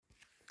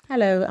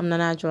Hello, I'm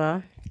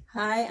Nanajwa.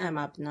 Hi, I'm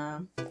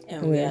Abna,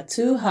 and We we are are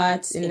Two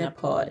Hearts in a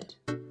Pod.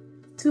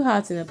 Two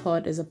Hearts in a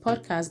Pod is a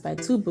podcast by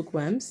two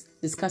bookworms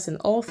discussing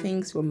all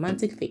things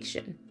romantic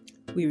fiction.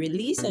 We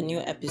release a new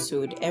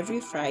episode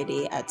every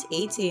Friday at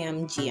 8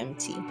 a.m.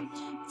 GMT.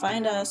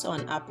 Find us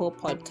on Apple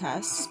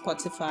Podcasts,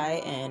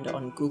 Spotify, and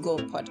on Google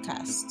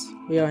Podcasts.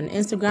 We are on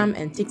Instagram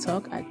and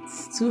TikTok at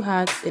Two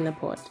Hearts in a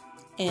Pod.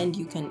 And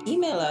you can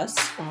email us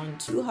on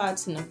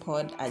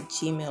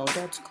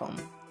twoheartsinapod@gmail.com.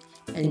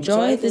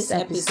 Enjoy this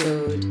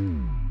episode.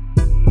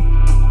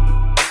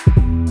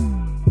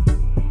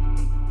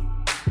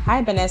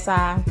 Hi,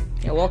 Vanessa,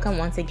 and welcome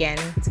once again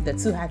to the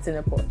Two Hearts in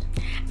a Pod.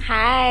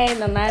 Hi,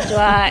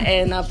 Nanajwa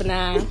and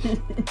Abna.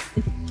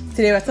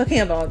 Today we're talking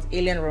about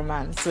alien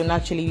romance. So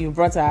naturally, we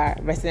brought our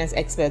resident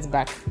experts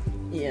back.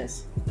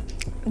 Yes.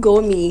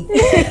 Go me.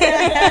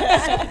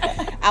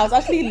 I was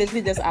actually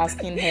literally just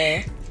asking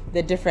her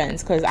the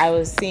difference because I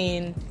was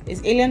saying,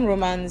 is alien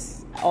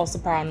romance also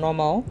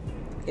paranormal?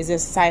 Is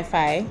it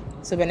sci-fi?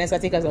 So Vanessa,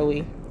 take us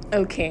away.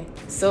 Okay,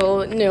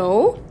 so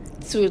no,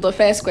 to the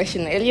first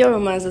question, alien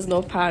romance is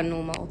not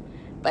paranormal,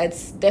 but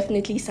it's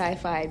definitely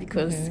sci-fi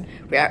because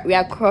we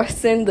are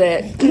crossing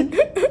the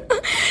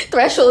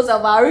thresholds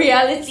of our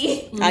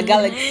reality Our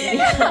galaxy.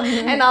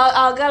 and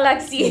our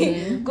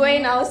galaxy,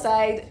 going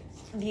outside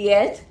the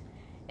Earth,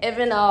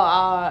 even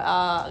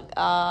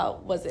our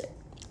was it?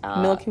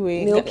 Milky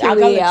Way. Milky Our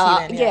Way,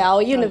 galaxy then,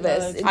 our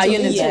universe, Our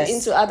universe.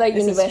 into other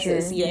This is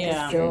universes. true. Yes,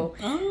 Yeah. so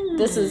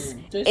this is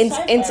There's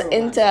sci-fi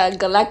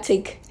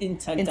intergalactic.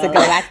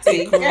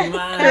 Intergalactic.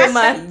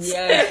 Romance.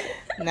 Yeah.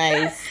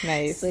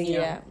 Nice.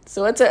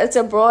 So so it's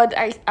a broad.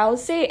 I would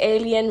say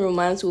alien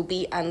romance will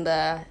be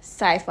under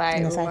sci-fi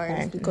Under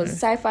romance sci-fi, because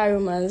sci-fi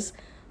romance.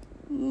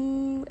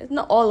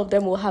 Not all of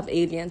them will have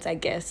aliens, I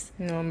guess.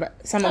 No, but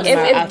some of them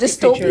If are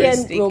dystopian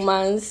futuristic.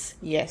 romance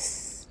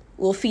Yes.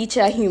 will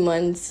feature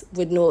humans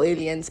with no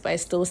aliens, but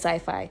it's still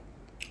sci-fi.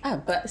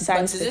 But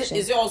Science is fiction.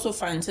 it also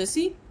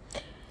fantasy?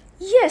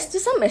 Yes, to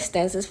some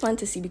extent, it's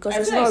fantasy because I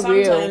it's feel like not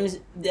real. sometimes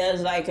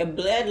there's like a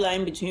blurred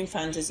line between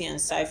fantasy and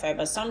sci-fi,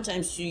 but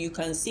sometimes you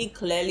can see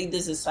clearly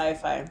this is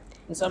sci-fi,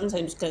 and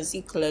sometimes you can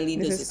see clearly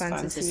this is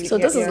fantasy. So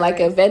this Yeah, is like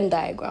you're a Venn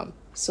diagram.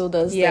 So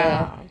there's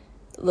Yeah.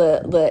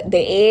 the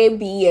A,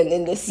 B, and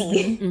then the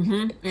C.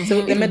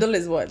 So the middle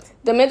is what?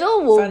 The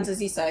middle will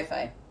Fantasy,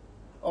 sci-fi,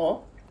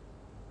 or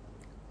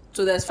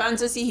so there's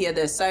fantasy here,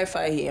 there's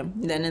sci-fi here.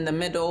 Then in the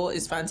middle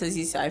is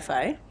fantasy,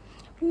 sci-fi.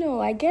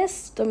 no, I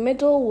guess the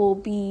middle will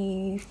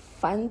be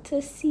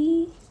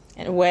fantasy,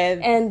 And where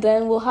and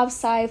then we'll have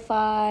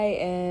sci-fi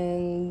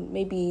and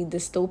maybe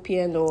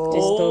dystopian or.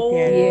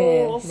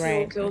 dystopian. Yeah.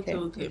 Right.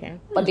 Okay.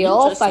 But they're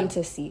all Interesting.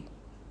 fantasy.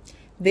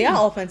 They are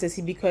all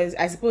fantasy because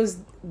I suppose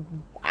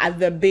at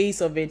the base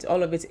of it,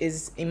 all of it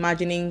is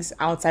imaginings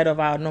outside of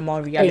our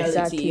normal reality.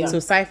 Exactly. Yeah. So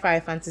sci-fi,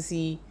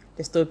 fantasy,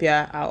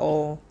 dystopia are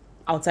all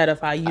outside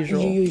of our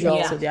usual.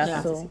 Usual. So they are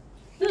Yeah. fantasy.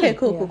 Okay,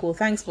 cool.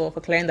 Thanks for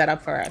clearing that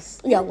up for us.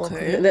 Yeah,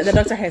 welcome. The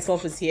doctor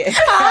herself is here.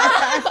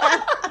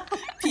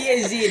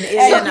 PhD in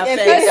alien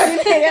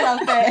affairs. Alien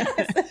affairs.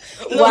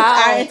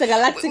 Wow. Our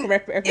intergalactic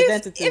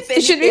representative.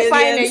 It should be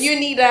fine. aliens- You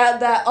need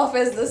that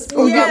offers this Oh,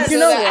 program. Yes. you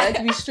so know that-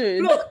 what? We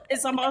should. Look,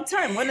 it's about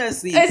time,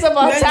 honestly. It's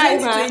about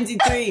time, man.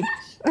 2023.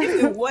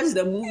 If you watch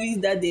the movies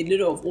that they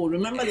did of old,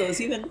 remember there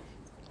was even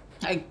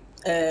like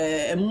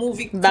a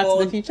movie Back to the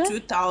called Future?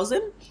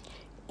 2000.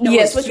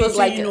 Yes, was which was future,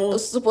 like you know.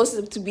 was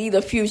supposed to be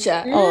the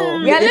future.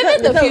 Oh, We are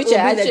living the future, The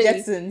actually.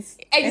 Jetsons.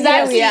 Exactly. And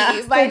here we are,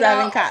 By still driving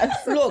now. cars.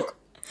 Look,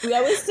 we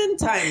are wasting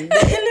time.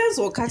 The aliens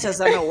will catch us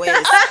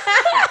unawares.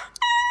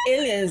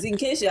 Aliens, in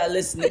case you are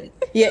listening,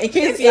 Yeah, in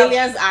case If you have-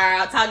 aliens are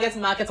our target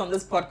market on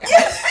this podcast.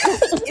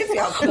 if you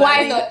are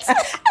Why planning, not?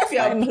 if you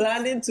are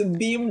planning to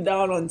beam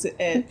down onto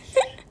Earth,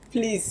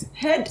 please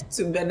head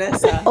to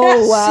Vanessa.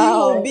 Oh, wow.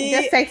 She will be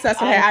Just text us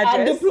her a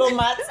address.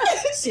 diplomat.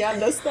 She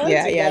understands.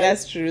 Yeah, you guys.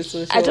 that's true.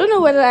 So I don't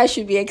know whether I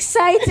should be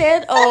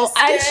excited or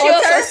anxious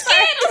or terrified.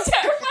 scared or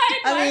terrified.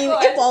 I My mean,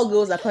 God. if all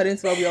goes according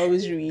to what we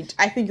always read,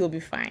 I think you'll be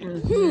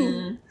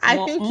fine. I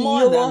think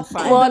more you than will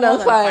fine. More than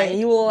fine.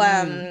 You will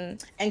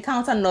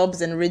encounter knobs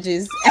and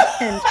ridges,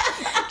 and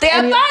They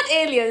are bad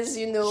aliens,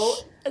 in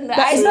the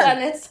ice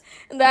planet.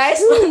 In the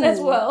ice planet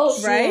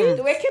world, Right?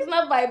 They were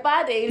kidnapped by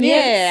bad aliens.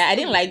 yeah, I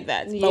didn't like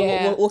that. But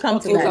Yeah. we'll come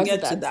to Okay, that. we'll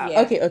get to that.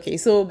 yeah. Okay.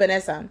 So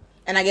Vanessa,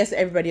 and I guess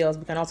everybody else,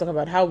 we can all talk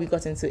about how we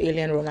got into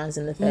alien romance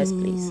in the first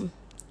place.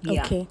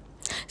 Yeah. Okay.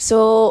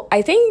 So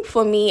I think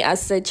for me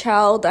as a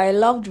child, I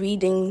loved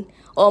reading.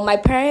 Or my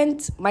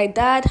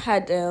dad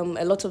had a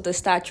lot of the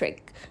Star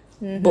Trek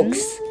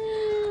books,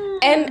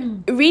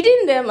 and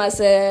reading them as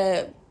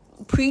a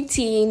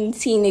preteen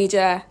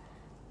teenager,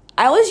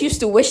 I always used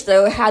to wish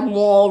they had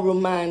more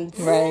romance.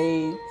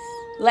 Right?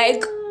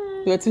 Like,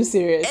 You're too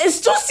serious.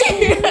 it's too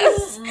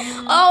serious.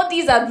 All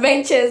these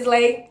adventures,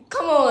 like,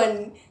 come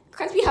on.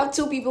 Can't we have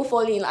two people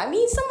falling in love? I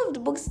mean, some of the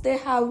books, they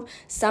have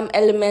some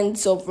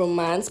elements of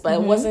romance, but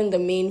it wasn't the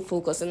main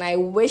focus. And I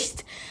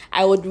wished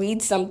I would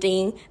read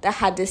something that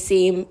had the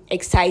same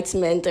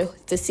excitement,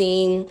 the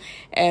same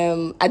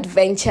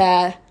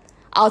adventure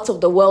out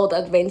of the world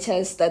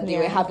adventures that they Yeah.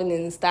 were having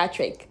in Star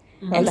Trek.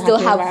 And And the still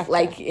happy have ever after.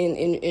 like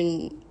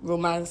in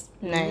romance.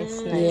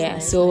 Nice. Yeah.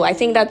 So I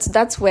think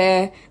that's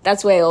where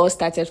it all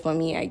started for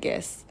me, I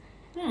guess.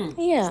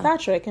 Yeah. Star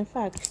Trek, in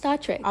fact. Star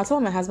Trek. I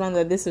told my husband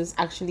that this was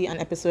actually an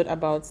episode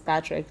about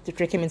Star Trek to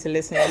trick him into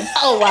listening.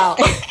 Oh wow.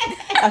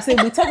 I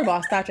said we talk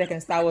about Star Trek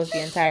and Star Wars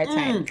the entire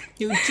time.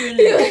 You tune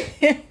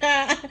in.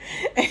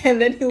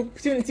 And then he'll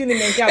tune in and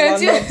hear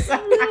about knobs.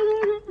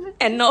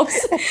 And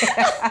knobs.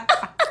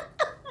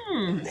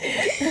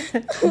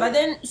 But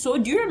then, so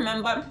do you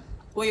remember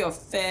what your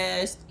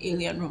first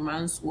alien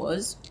romance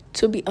was?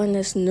 To be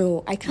honest,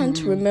 no. I can't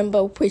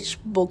remember which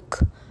book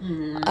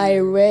I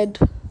read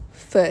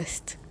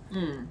first.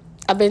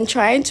 I've been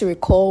trying to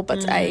recall,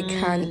 but I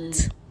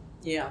can't.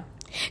 Yeah.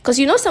 Because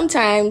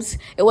sometimes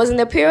it was in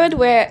a period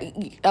where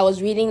I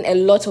was reading a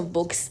lot of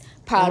books,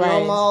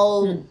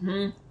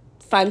 paranormal,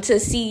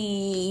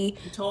 fantasy.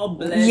 It all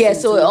blends. Yeah,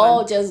 so it into all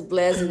one. just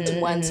blurs into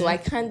one. So I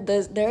can't.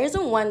 There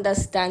isn't one that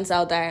stands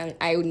out that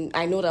I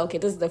know that okay,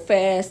 this is the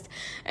first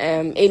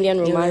alien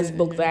romance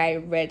book that I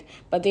read.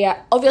 But there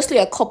are obviously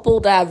a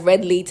couple that I've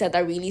read later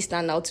that really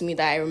stand out to me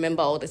that I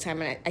remember all the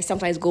time, and I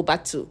sometimes go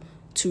back to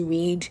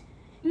read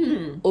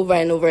over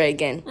and over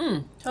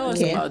again. Tell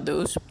us about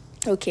those.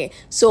 Okay,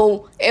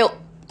 so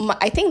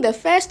I think the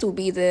first will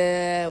be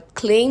the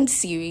Claimed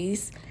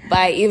series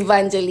by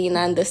Evangeline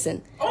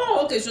Anderson.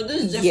 Oh, okay. So this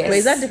is different. Yes. Wait,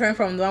 is that different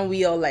from the one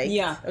we all like?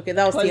 Yeah. Okay,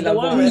 that was 'Cause Taylor the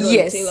one Bourne. we read-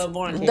 Yes, Taylor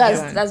Bourne. Okay,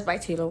 that's by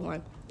Taylor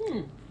Bourne.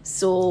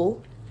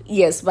 So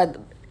yes, but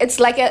it's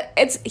like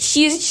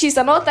she's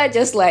an author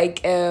just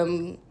like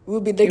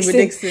Ruby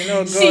Dixon.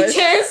 Oh She god.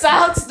 churns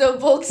out the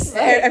books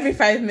Every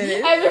 5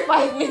 minutes. every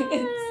 5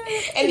 minutes,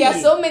 and there are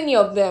so many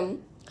of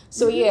them.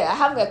 So yeah, I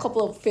have a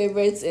couple of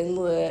favorites in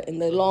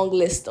the long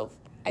list of.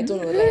 I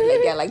don't know, like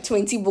there are like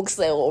 20 books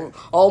or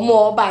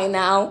more by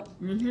now.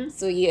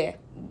 So yeah,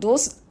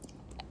 those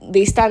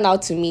they stand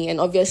out to me, and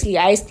obviously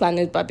Ice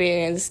Planet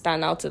Barbarians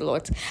stand out a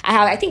lot.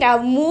 I think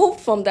I've moved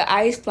from the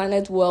Ice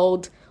Planet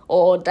world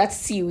or that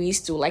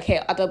series to like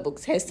her other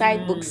books, her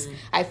side books.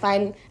 I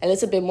find a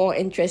little bit more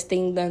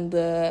interesting than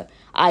the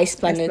Ice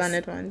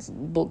Planet ones.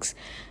 books.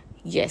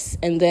 Yes,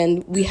 and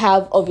then we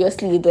have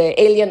obviously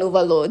the Alien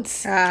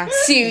Overlords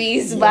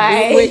series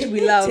by Which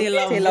we love.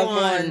 Taylor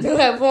Bourne.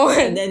 Taylor Bourne.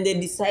 And then they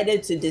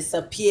decided to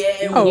disappear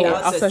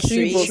without after a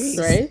 3 trace.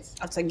 books, right?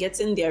 After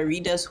getting their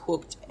readers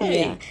hooked.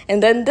 Hey. Yeah.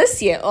 And then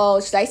this year,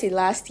 or should I say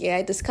last year,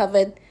 I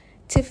discovered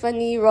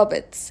Tiffany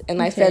Roberts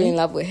and I fell in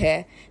love with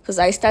her because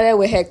I started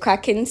with her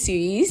Kraken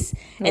series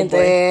and boy.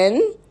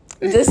 then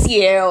this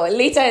year or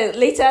later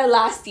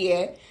last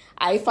year,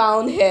 I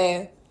found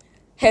her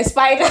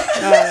Spider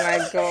Oh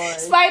my god.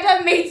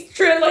 Spider Mate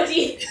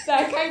trilogy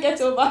that I can't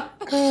get over.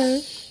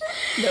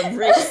 The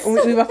race.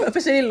 We've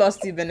officially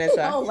lost you,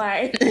 Vanessa. Oh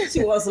my.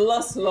 She was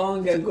lost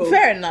long ago.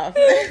 Fair enough.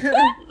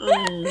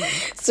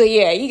 So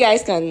yeah, you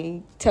guys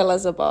can tell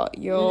us about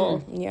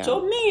your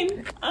So me,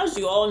 as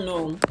you all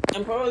know,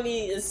 and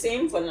probably the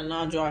same for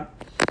Nanadra,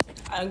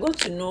 I got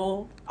to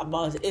know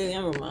about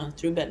alien romance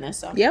through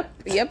Vanessa. Yep.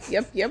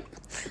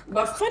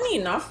 But funny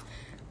enough,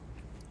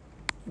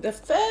 the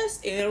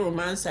first alien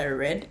romance I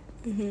read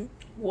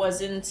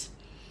wasn't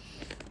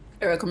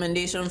a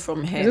recommendation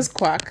from her. Is this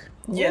Quack?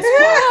 Yes,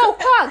 Oh,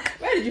 Quack.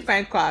 Where did you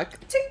find Quack?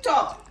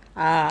 TikTok.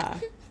 Ah.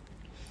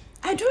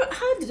 How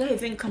did I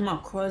even come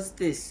across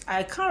this?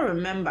 I can't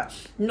remember.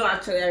 No,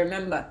 actually, I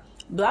remember.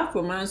 Black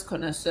Romance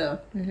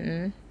Connoisseur.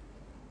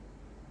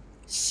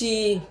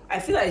 I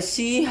feel like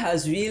she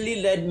has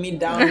really led me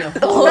down a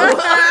whole.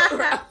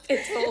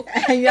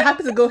 And you're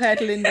happy to go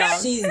hurtling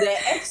down. She's the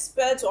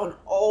expert on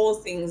all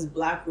things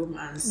Black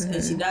romance,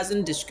 and she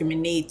doesn't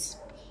discriminate.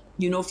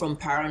 From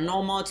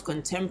paranormal to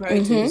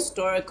contemporary to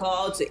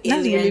historical to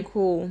alien. That's really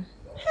cool.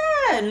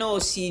 Yeah, no,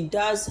 she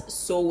does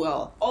so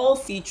well. All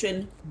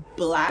featuring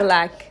black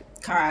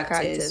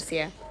characters.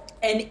 Yeah.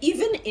 And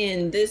even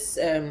in this,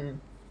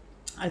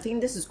 I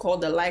think this is called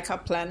the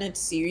Laika Planet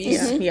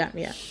series. Yeah.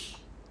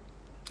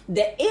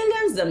 The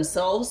aliens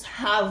themselves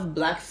have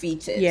black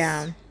features.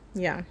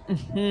 Yeah.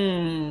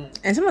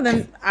 And some of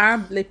them are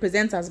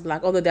present as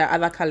black, although there are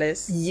other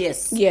colors.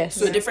 Yes.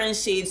 So different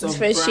shades of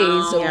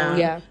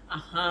brown.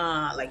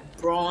 Like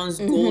bronze,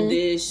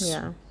 goldish.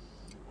 Yeah.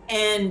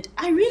 And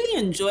I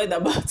really enjoyed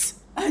that, but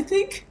I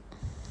think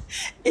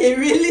it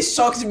really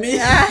shocked me.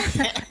 I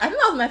think that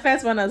was my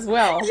first one as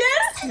well.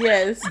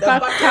 Yes. Quack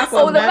buckets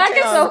was the my-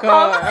 buckets oh of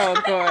god.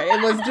 Oh god.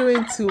 It was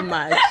doing too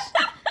much.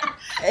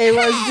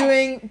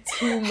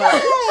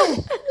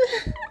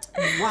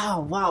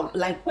 Wow.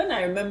 Like when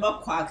I remember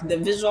Quack, the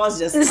visuals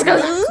just come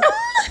back.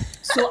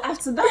 So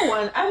after that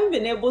one, I haven't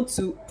been able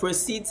to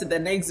proceed to the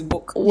next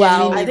book.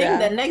 Wow. I think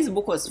the next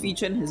book was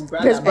featuring his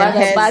brother. His brother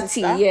his Batty,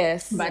 sister?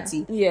 yes.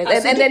 Batty. Yes.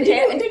 So And then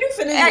did you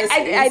finish this?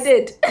 I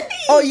did.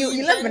 Oh,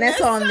 you left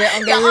Vanessa on the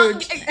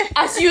road.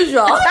 As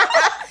usual.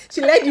 She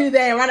led you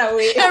there and ran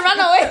away. And run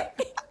away.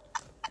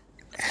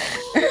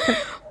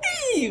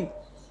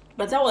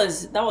 But that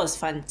was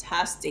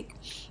fantastic.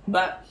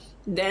 But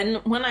then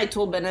when I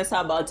told Vanessa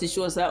about it, she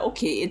was like,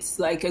 okay, it's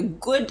like a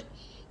good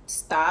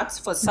start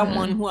for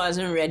someone who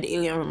hasn't read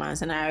Alien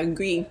Romance, and I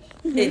agree.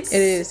 It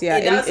is, yeah.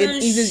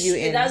 It eases you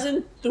in. It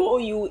doesn't throw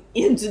you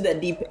into the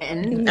deep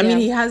end. I mean,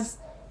 he has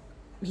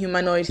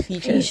humanoid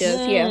features.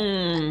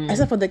 Yeah.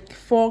 Except for the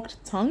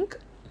forked tongue.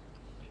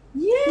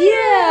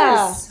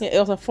 Yes. Yeah, it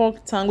was a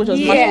forked tongue, which was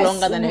much Yes.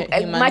 longer than a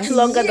human. Much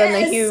longer than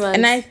a human.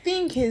 And I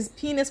think his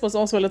penis was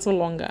also a little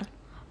longer.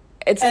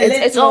 It's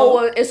little.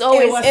 always It was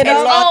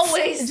a lot.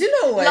 always Do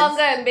you know what?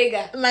 longer and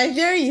bigger. My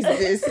theory is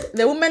this: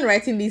 the women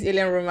writing these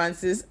alien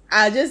romances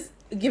are just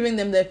giving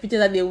them the features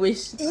that they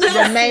wish the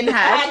men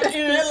had.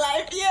 In real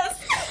life, yes.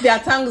 Their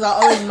tongues are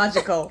always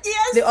magical.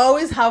 Yes. They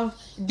always have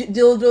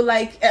dildo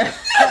like.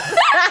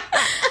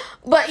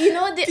 But you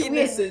know,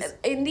 Penises.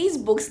 in these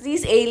books,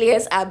 these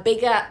aliens are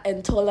bigger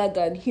and taller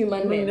than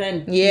human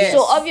men. Yes.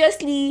 So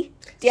obviously,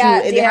 they True,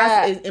 are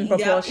has in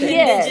proportion.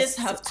 Yes. They just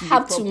have to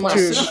Have be to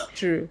proportional.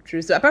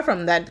 True. So apart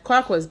from that,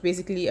 Quark was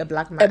basically a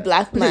black man. A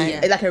black man.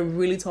 Which is like a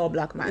really tall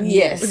black man.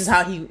 Yes. Which is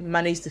how he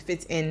managed to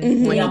fit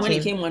in when Yeah, when he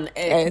he came. came on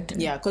Earth. Earth.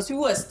 Yeah, because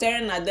people were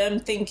staring at them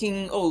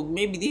thinking, oh,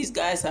 maybe these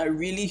guys are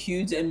really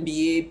huge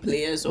NBA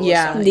players or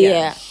Yeah. something.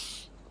 Yeah.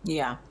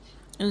 Yeah.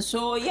 And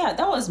so, yeah,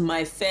 that was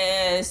my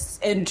first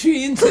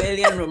entry into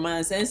Alien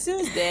Romance. And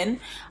since then,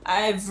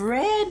 I've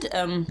read,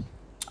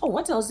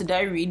 what else did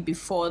I read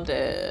before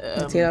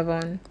Taylor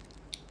Vaughan.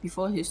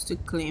 before His to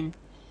Claim?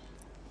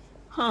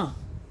 I'll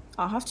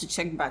have to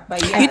check back.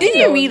 But yeah. You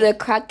didn't read the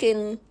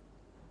Kraken.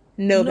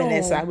 No,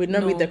 Vanessa, we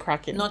don't read the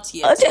Kraken. Not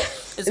yet.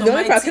 It's The on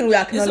only my Kraken we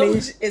it's on-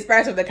 acknowledge is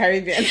Pirates of the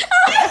Caribbean.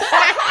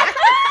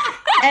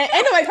 And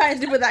I know what I'm trying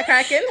to do with that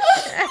Kraken.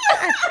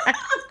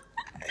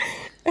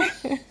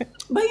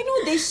 But you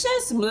know, they share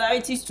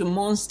similarities to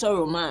Monster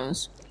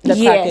Romance. The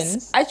Yes,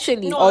 Krakens.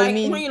 actually. No, Oh, like, you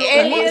mean when you look the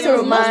at Alien monster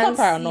romance,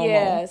 paranormal?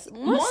 yes.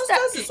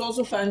 Monsters is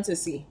also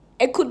fantasy.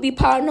 It could be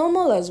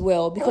paranormal as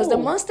well because the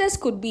Oh. monsters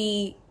could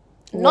be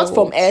not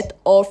from Earth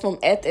or from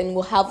Earth and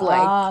will have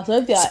like so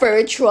if they are,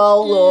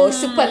 spiritual or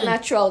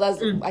supernatural.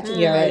 That's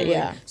actually Yeah, the right right, word.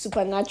 yeah.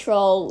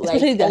 Supernatural, like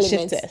Especially if they're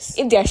elements. shifters.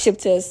 If they're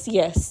shifters,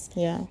 yes,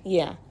 yeah.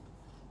 yeah.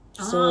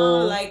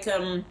 So like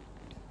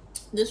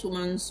this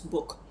woman's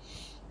book.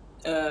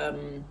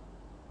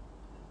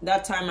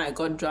 That time I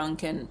got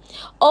drunk and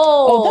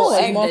Oh, that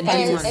was and- more and-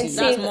 fantasy. and That's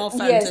same- more Yes,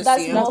 fantasy. that's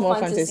That's more more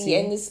fantasy, fantasy.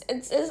 and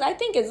it's I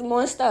think it's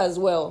monster as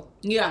well.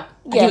 yeah,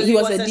 Yeah, he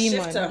was a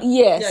demon. shifter.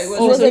 Yes, Yeah, he he was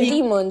was so a he-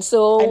 demon.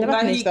 So I never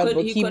But he finished that could-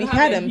 book. he He could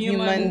had have a a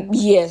human- human.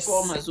 yes,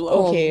 form as well.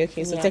 Okay.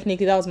 So Yeah.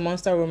 technically that was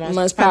monster romance.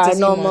 Monster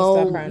Fantasy, paranormal,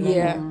 monster paranormal.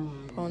 yeah.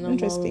 Paranormal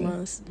Interesting.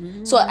 romance.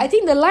 So I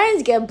think the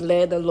lines get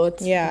blurred a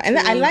lot. Yeah, and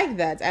I like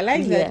that. I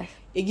like that Yeah.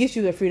 it gives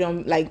you the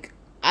freedom. Like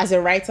as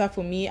a writer,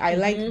 for me, I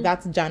like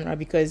that genre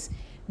because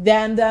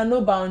then there are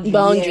no boundaries.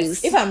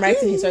 Boundaries. If I'm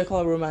writing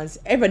historical romance,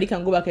 everybody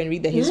can go back and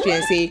read the history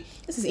and say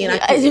this is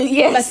inaccurate.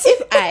 Yes. But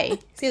if I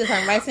say that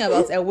I'm writing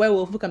about a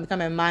werewolf who can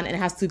become a man and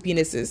has two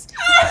penises,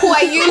 Who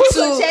are you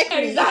to Check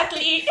me.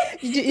 exactly?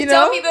 you know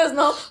Tell me there's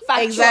no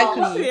factual.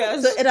 exactly.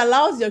 Yes. So it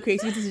allows your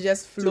creativity to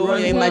just flow,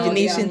 run your wild,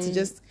 imagination yeah. to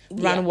just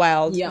run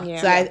wild.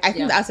 Yeah. So I think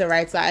Yeah. that as a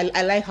writer,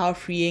 I like how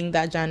freeing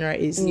that genre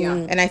is. Yeah.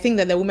 And I think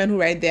that the women who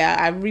write there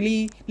are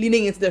really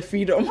leaning into the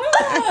freedom.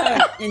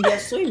 And they're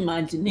so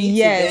imaginative.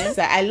 Yes,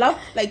 eh? I love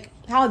like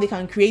how they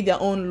can create their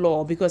own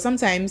law because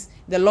sometimes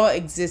the law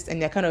exists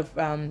and they're kind of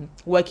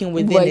working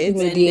within Working it.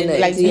 within it,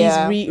 like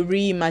yeah. these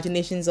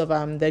reimaginations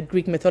of the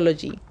Greek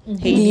mythology,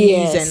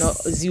 Hades Yes.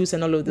 and Zeus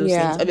and all of those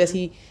Yeah. things.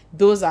 Obviously,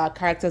 those are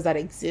characters that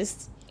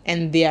exist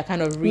and they are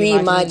kind of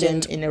reimagined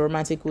Reimagined. them in a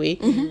romantic way.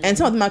 And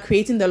some of them are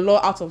creating the law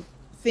out of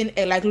thin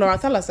air, like Laura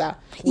Thalassa.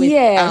 With,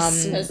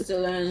 Yes.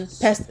 Pestilence.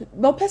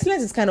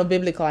 Pestilence is kind of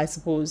biblical, I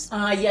suppose.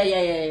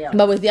 Yeah.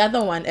 But with the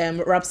other one,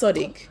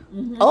 Rhapsodic,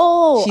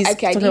 Oh, she's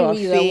okay. I talking didn't about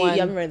read Fae. that You one.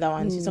 haven't read that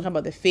one. She's talking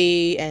about the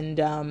Fae and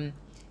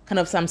kind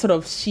of some sort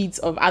of sheets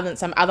of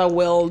some other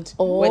world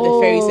where the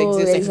fairies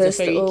exist. And he's a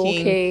fairy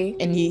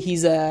king, and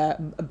he's a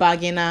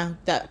bargainer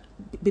that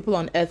people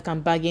on Earth can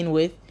bargain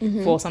with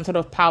for some sort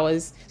of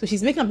powers. So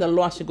she's making up the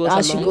law as she goes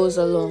As along. she goes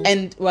along.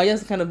 And we're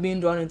just kind of being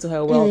drawn into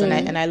her world,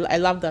 and I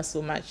love that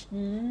so much.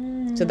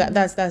 So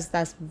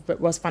that's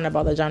what's fun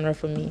about the genre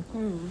for me.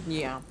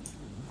 Yeah.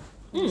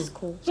 It's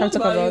cool. Shall we What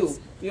talk about about?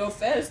 you? Your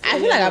first. I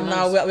feel like I'm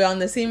now romance. we're on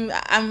the same.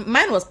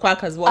 Mine was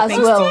Quack as well. As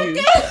thanks well. to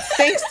you.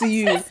 Thanks to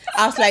you.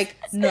 I was like,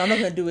 no, I'm not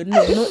gonna do it.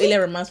 No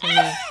alien romance for me.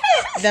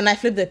 Then I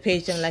flipped the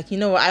page and like, you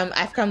know what?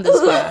 I've come this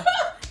far.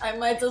 I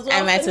might as well.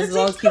 I might finish as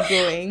well it. keep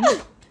going.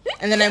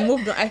 And then I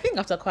moved on. I think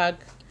after Quack,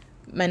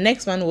 my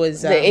next one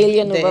was The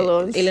Alien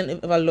Overlords. Alien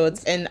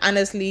Overlords, and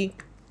honestly,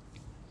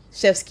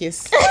 Chef's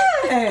Kiss.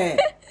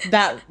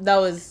 that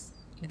was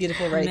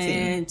beautiful writing.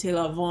 Man,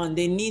 Taylor Vaughan,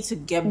 they need to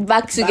get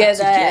Back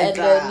together, and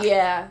then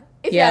yeah.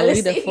 If Yeah, you're we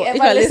need listening, the if you if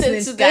ever you're listen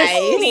listening, to this,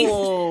 guys. please.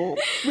 Oh.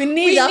 We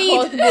need We that need-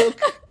 fourth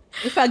book.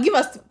 If I give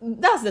us,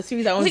 that's the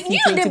series I want to see. You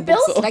know, they 20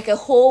 books built of. like a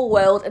whole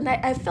world, and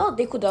I felt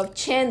they could have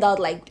churned out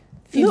like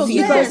 50 No,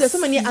 because books. there's so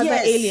many other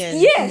yes,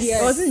 aliens. yes.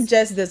 It wasn't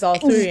just the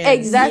Zalthurians.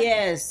 Exactly.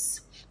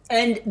 Yes.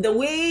 And the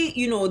way,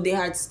 they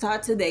had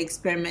started the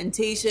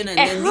experimentation and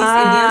then these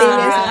Uh-huh. aliens Aliens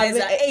realized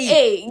have that, been- hey,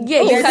 Hey, yeah,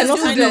 Oh, you we can can do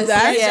also do this.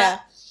 that? Yeah.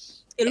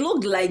 It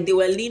looked like they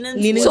were leaning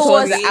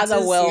towards the other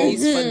creative world.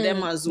 series for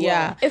them as well.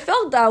 Yeah. It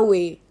felt that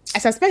way. I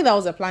suspect that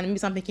was a plan. Maybe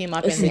something came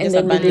up and they And just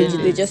then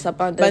abandoned they it. just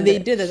abandoned But they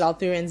it. did the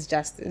Arthurians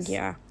justice.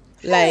 Yeah.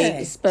 Like,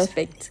 It's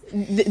perfect.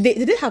 they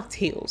did have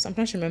tails. I'm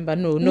trying to remember.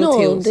 No No,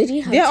 tails. they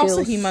didn't have They're also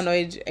tails.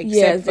 humanoid, except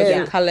Yeah, for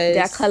their colors.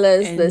 Their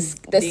colors, And the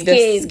the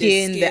skin.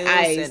 skin, the scales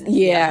eyes. and-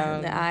 Yeah,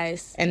 the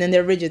eyes. And then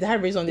they're rigid. They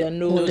have ridges on their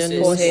nose, Noses,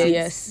 foreheads,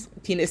 yes.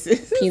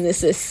 penises.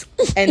 Penises.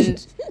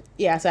 And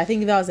yeah, so I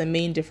think that was the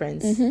main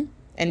difference.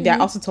 And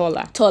they're also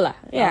taller. Taller.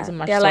 Yeah. Also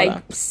much They're taller.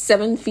 like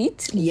 7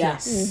 feet.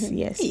 Yes.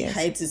 Yes, Hey, yes.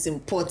 height is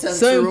important.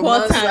 So to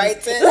romance important.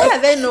 writing. Why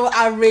are there no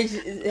average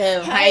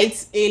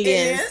height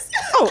aliens? aliens?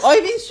 Oh, or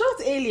even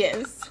short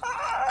aliens.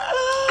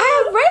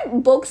 I have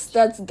read books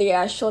that they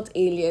are short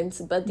aliens,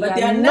 but But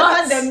they are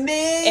not never the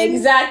main.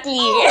 exactly.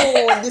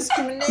 Oh,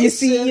 discrimination.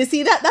 You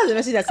see that's the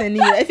message that's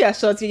sending you. If you're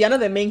short, you're not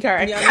the main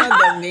character. You're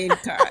not the main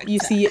character. You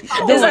see,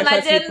 There's don't an worry,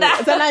 short agenda. people.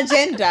 It's an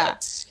agenda.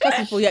 Short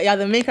people, you're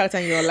the main character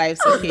in your lives.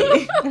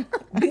 Okay.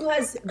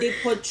 Because they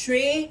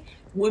portray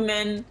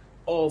women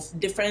of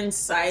different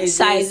sizes.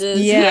 Sizes,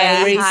 Yeah, yeah,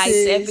 heights,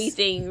 races.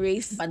 everything,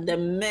 race. But the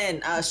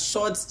men are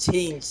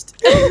short-changed.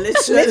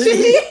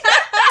 Literally.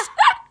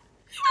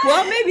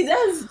 Well, maybe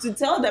that's to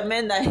tell the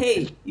men that,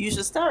 hey, you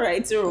should start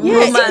writing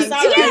romance. Yeah,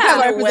 Start if you have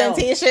writing well.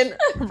 representation,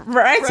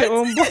 write your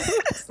own book.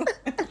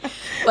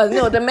 But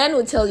no, the men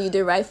will tell you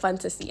they write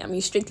fantasy. I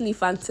mean, strictly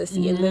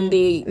fantasy, and then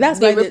they That's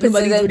they why nobody's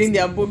represent. reading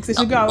their books. They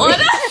should go Oh, away.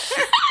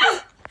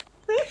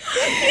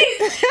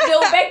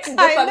 They'll beg to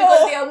I differ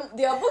know. because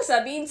their books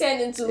are being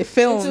turned into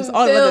Films into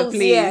all over the films,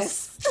 place.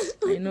 Yes.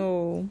 I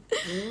know.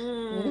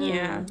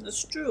 Yeah.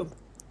 That's true.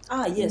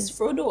 Ah, yes,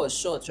 Frodo was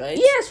short, right?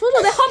 Yes,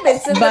 follow the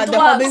hobbits and But the the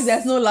dwarves. Hobbits,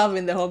 there's no love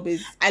in the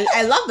Hobbits.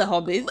 I love the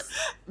Hobbits,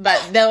 but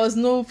there was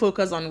no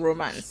focus on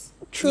romance.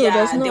 True, Yeah,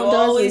 there's no they were there's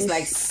always this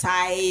like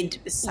side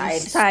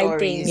side stories.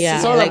 things. Yeah.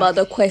 It's all Like- about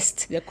the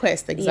quest. The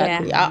quest,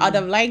 exactly. Yeah. I'd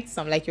have liked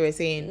some, like you were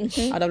saying,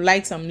 I'd have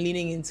liked some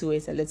leaning into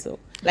it a little.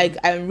 Like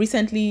I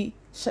recently,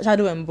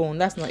 Shadow and Bone,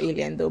 that's not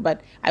Alien though, but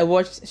I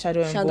watched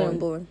Shadow and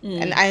Bone.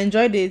 And I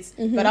enjoyed it,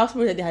 but I also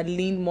wish that they had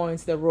leaned more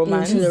into the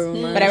romance. Into the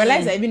romance. But I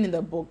realized that even in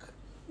the book,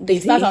 They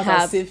start out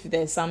have as if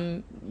there's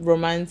some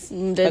romance,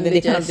 then but then they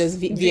they kind of just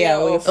just veer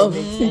away off. from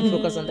it and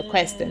focus on the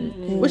quest,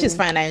 and which is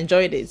fine. I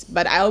enjoyed it,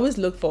 but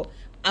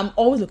I'm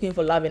always looking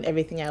for love in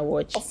everything I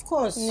watch, Of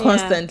course.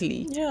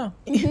 constantly. Yeah.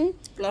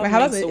 My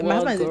husband is go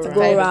tired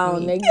of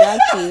around me.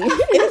 exactly.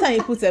 Anytime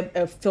he puts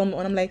a film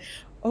on, I'm like,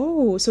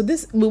 oh, so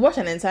we watch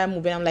an entire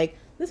movie, and I'm like,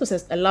 this was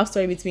a love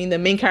story between the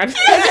main character.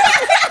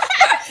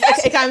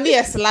 It can be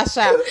a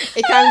slasher.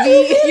 It can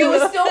be. You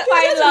will still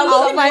find love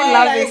I'll somewhere. find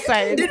love Like,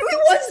 inside. Did we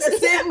watch the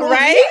same movie?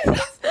 Right?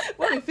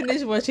 When we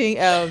finished watching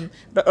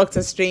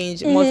Doctor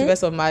Strange,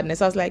 Multiverse of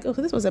Madness, I was like, oh,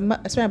 so this was a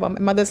story about my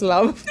mother's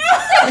love.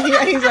 And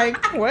he's like,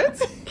 what?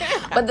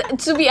 But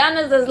to be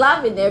honest, there's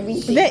love in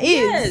everything. There is.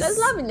 Yes. There's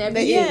love in There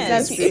everything. is. Yes.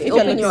 That's If true. you If you're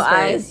open your looking for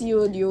eyes, it. you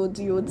would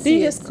Do see you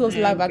it. just close I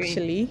love agree.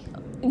 actually?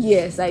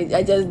 Yes,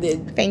 I just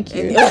did. Thank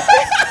you.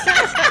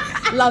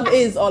 Love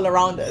is all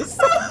around us.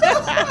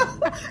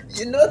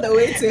 You know the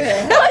way to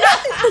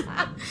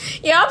her.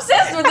 You're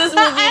obsessed with this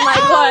movie, my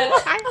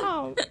God. I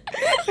know.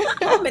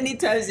 How many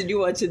times did you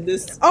watch it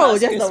this Oh,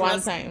 past just the Christmas?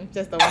 one time.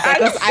 Just the one time. Are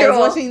you Because I was sure?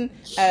 watching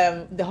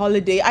The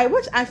Holiday. I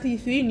watched actually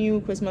 3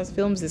 new Christmas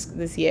films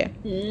this year.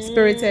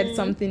 Spirited,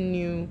 Something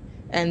New,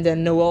 and the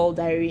Noel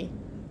Diary.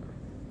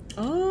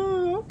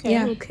 Oh, okay.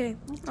 Yeah. Okay.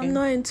 I'm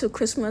not into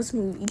Christmas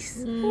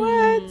movies.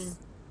 What?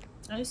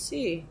 I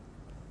see.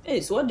 Hey,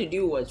 so what did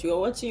you watch? You were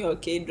watching your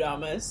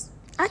K-dramas?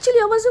 Actually,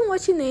 I wasn't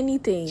watching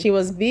anything. She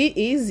was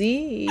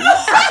busy.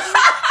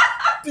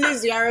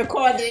 Please, you are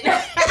recording.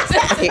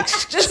 Okay.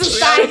 This is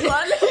side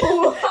one.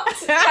 We'll have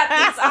to cut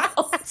this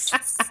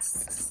out.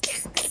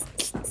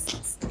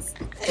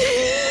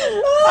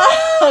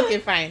 Okay,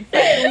 fine.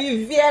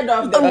 We veered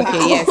off the path.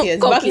 Okay, yes.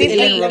 Buckley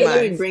Completely. Alien Let me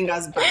Romance. bring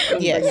us back. Let me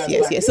bring Yes, us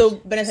yes, back. yes.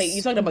 So, Vanessa,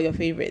 you talked about your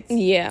favorites.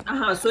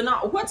 Yeah. So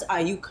now, what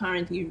are you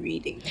currently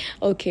reading?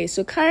 Okay,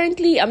 so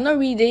currently I'm not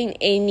reading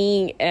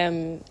any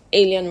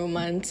alien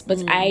romance, but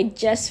I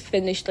just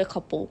finished a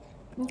couple.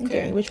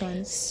 Okay, which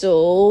ones?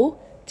 So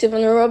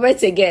Tiffany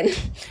Roberts again.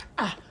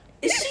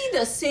 Is she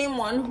the same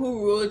one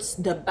who wrote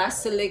the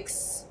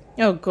Basilisk?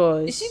 Oh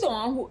gosh. Is she the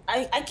one who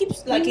I keep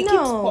like it keeps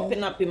No.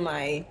 popping up in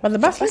my? But the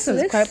Basilisk is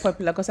Basilisk? quite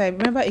popular because I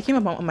remember it came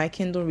up on my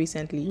Kindle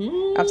recently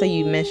after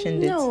you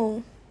mentioned it.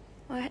 No,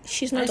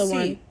 she's not I the see.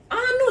 one.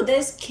 No,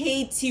 there's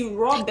Katie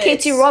Roberts.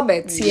 Katie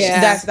Roberts.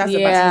 Yeah, That's the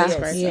yeah,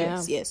 Basilisk, right?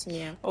 yeah. Yes.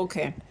 Yeah.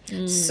 Okay.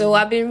 So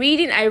I've been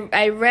reading.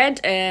 I read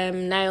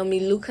Naomi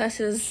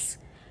Lucas's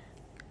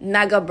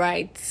Naga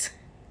Brides.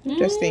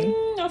 Interesting.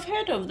 I've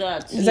heard of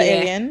that. Is that Yeah.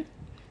 Alien?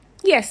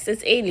 Yes,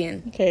 it's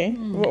alien. Okay.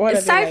 What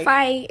It's are they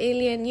sci-fi like?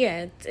 alien.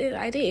 Yeah,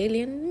 are they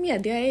alien? Yeah,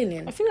 they are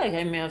alien. I feel like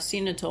I may have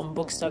seen it on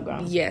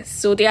Bookstagram. Yes,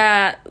 so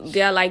there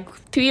are like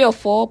 3 or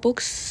 4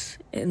 books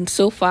in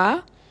so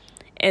far,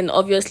 and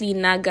obviously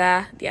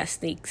Naga, they are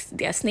snakes.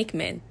 They are snake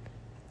men.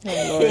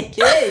 Oh, Lord.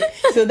 Okay.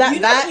 So that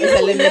is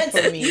a limit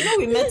for me. You know,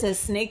 we met a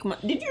snake man.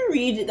 Did you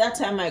read that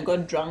time I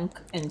got drunk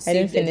and I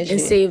didn't saved finish the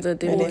And it. saved the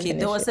didn't day. Okay, finish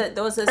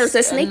there was a It's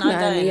a snake another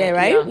man, in yeah, it,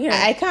 right?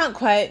 Yeah.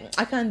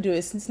 I can't do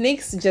it.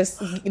 Snakes just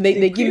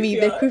they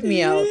creep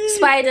me out.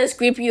 Spiders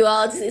creep you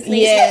out. Snakes,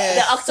 Yes,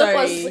 the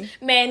octopus sorry.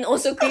 men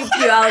also creep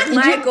you out.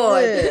 My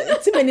God.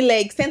 Too many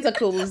legs,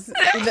 tentacles,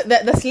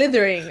 the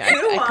slithering.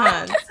 I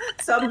can't.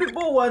 Some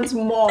people want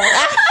more.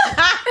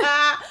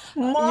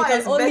 More You can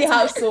is only better.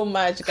 have so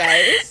much,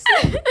 guys.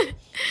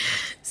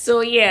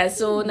 So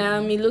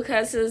Naomi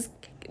Lucas's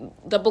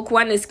the book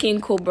one is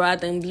King Cobra,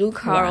 then Blue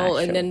Coral,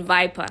 and sure. then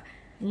Viper.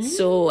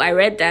 So I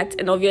read that,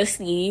 and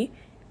obviously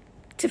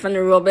Tiffany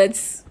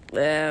Roberts.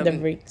 The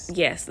bricks.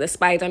 Yes, the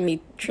Spider-Man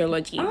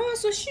trilogy. Ah,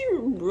 so she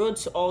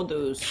wrote all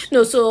those.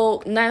 No,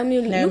 so Naomi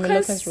Lucas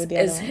Lucas wrote the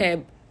other is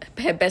her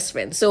best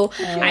friend. So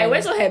I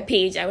went on her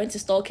page. I went to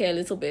stalk her a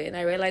little bit, and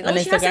I realized On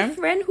she has a Instagram?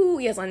 friend who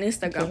on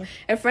Instagram,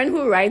 a friend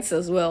who writes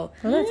as well.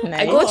 Oh, that's nice.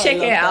 I go I check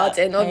love her that. out,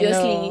 and I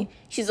obviously know.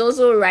 she's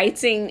also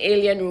writing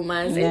alien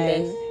romance, and Nice.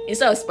 then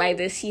instead of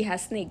spiders, she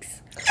has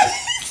snakes.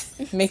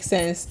 Makes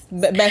sense.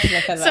 Best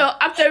method. So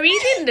after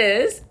reading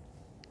this,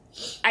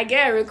 I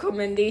get a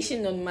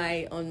recommendation on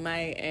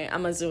my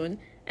Amazon,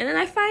 and then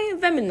I find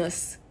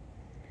Veminous.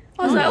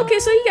 I was like, okay,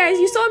 so you guys,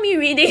 you saw me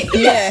reading.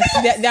 yes,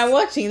 they're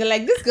watching. They're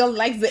like, this girl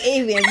likes the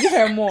alien. Give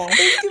her more.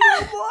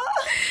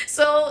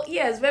 So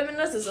yes,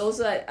 Veminous is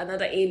also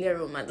another alien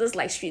romance. It's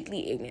like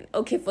strictly alien.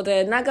 Okay, for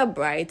the Naga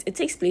Bride, it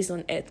takes place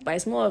on Earth, but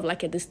it's more of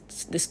like a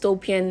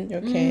dystopian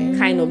Okay.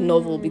 kind of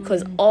novel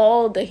because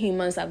all the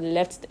humans have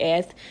left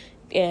Earth,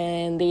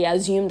 and they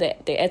assume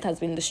that the Earth has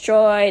been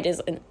destroyed,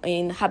 is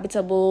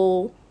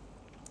uninhabitable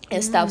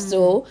and stuff.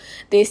 So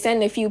they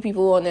send a few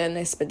people on an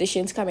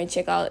expedition to come and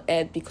check out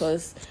Earth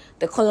because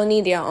the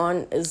colony they are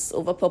on is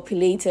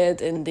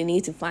overpopulated, and they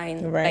need to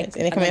find Right. like,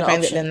 And they come and another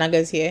find the option.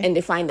 nuggets here. And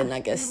they find the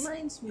nuggets.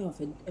 Reminds me of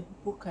a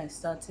book I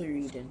started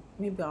reading.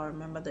 Maybe I'll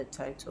remember the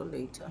title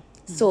later.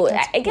 So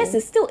I guess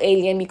it's still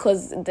alien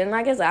because the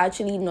nuggets are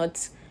actually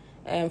not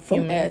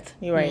from Earth.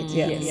 You're right.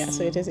 Yeah. Yes. Yeah.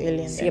 So it is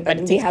alien. Yeah, Then, but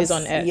it they takes place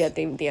on Earth.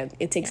 Yeah,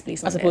 it takes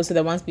place on As opposed Earth. to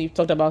the ones we've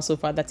talked about so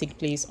far that take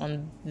place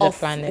on the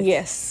planet.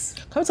 Yes,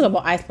 Can we talk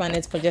about ice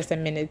planets for just a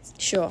minute?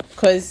 sure.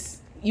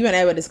 Because you and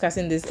I were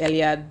discussing this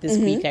earlier this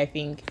Mm-hmm. week, I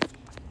think.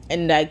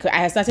 And like I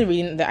had started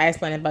reading the Ice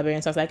Planet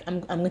Barbarian, so I was like,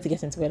 I'm going to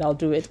get into it. I'll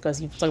do it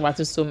because you've talked about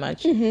it so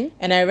much. Mm-hmm.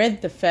 And I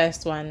read the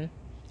first one.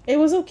 It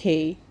was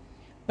okay,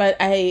 but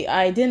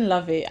I didn't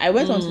love it. I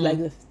went on to like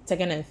the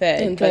second and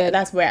third, And but third.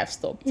 that's where I've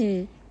stopped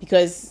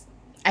because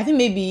I think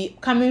maybe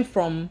coming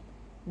from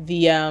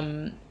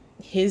the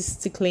His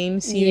to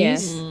Claim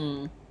series.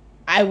 Yes.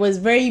 I was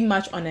very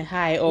much on a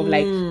high of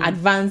like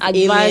advanced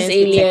Advanced aliens,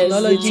 aliens,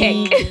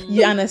 technology. tech.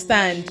 You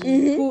understand?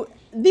 Who,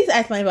 these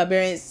Ice Planet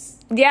Barbarians,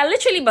 They are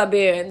literally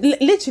barbarians.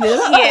 literally,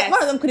 Yes.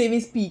 one of them couldn't even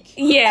speak.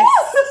 Yes.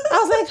 I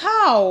was like,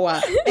 how?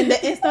 And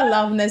the instant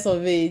loveness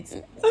of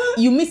it.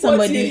 You meet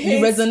somebody, you you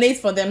hate? resonate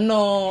for them.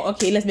 No,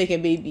 okay, let's make a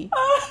baby.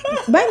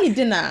 Buy me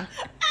dinner.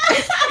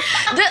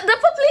 The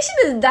population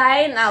is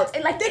dying out.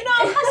 And like They it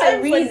don't have has time a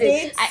for reason.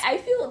 dates. I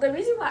feel the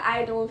reason why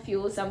I don't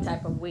feel some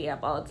type of way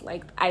about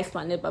like Ice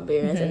Planet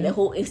Barbarians and the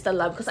whole Insta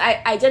love, because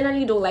I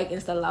generally don't like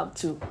Insta love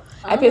too.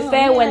 I prefer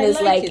yeah, when I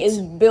it's like like it. it's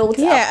built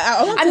Yeah,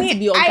 up. I want it to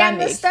be organic. I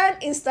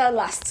understand Insta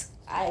last.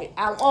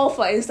 I'm all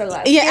for Insta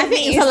last. Yeah, I Give me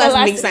think Insta last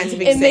last. makes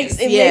scientific It makes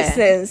sense. Yeah. makes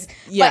sense.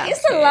 Yeah. But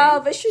Insta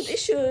love,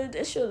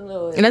 it should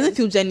know. It doesn't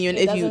feel genuine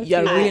if doesn't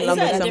you're feel- really in Is love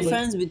with there a somebody.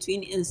 difference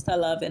between Insta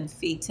love and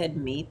fated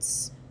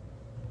mates?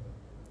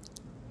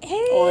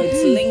 Or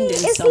it's linked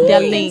in It's some They're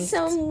linked in linked.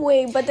 some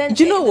way, but then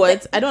Do you know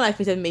what? I don't like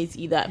fated mates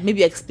either.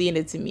 Maybe explain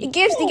it to me. It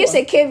gives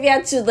a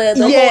caveat to the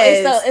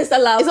Yes. whole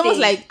Insta love. It's almost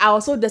thing. like I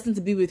was so destined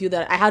to be with you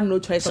that I had no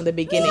choice from the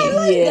beginning.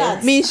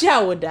 Yeah. Me,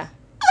 sure would.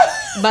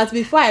 But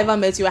before I ever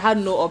met you, I had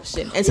no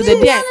option. And so To the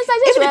be day, honest,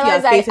 I just even if you are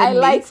realized fated I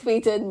like mates,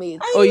 fated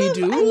mates. oh, you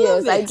do?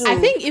 Yes, I do. I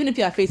think even if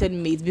you are fated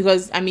mates,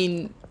 because I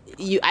mean,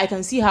 I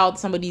can see how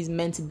somebody is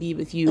meant to be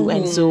with you,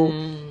 and so.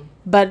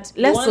 But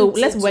let's want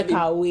it to work be-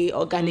 our way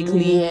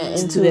organically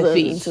into the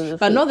fate.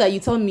 But not that you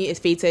tell me it's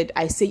fated.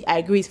 I say I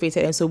agree it's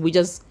fated, and so we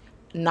just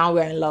now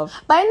we're in love.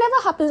 But it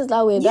never happens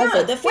that way, does Yeah,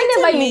 it? the fated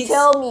Whenever you mates-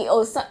 tell me,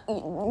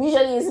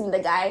 usually it's the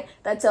guy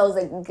that tells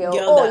the girl, Girl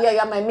oh that- yeah,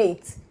 you're my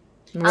mate.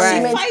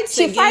 Right.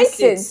 She fights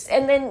it,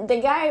 and then the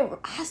guy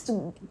has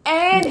to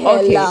end her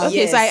Okay. love.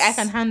 Okay. So I Yes.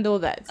 can handle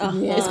that.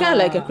 It's kind of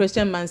like a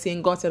Christian man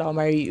saying, "God said I'll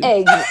marry you."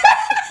 Egg.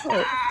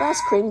 Oh,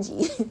 that's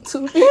cringy.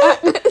 To be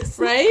honest.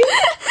 Right?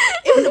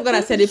 Even if God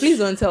has said it, please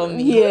don't tell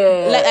me.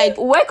 Yeah. Like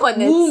work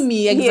on it. woo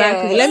me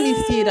exactly. Yeah. Let me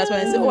see it. That's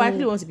when I say, oh, I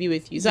really want to be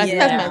with you. So I think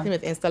that's Yeah. my thing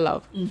with Insta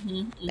love.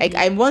 Like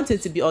I want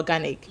it to be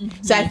organic.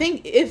 So I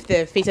think if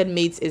the fated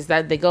mate is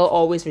that the girl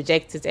always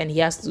rejects it and he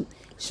has to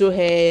show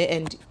her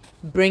and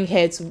bring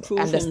her to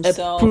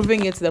himself.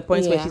 proving it to the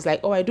point where Yeah. she's like,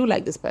 oh, I do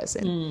like this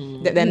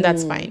person. Then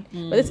that's fine.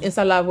 But it's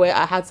Insta love where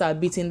our hearts are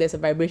beating, there's a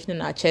vibration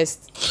in our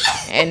chest,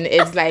 and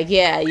it's like,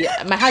 yeah,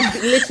 my heart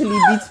literally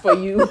beats for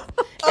you, and vice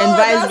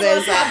that's what's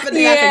versa.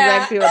 happening. That's Yeah.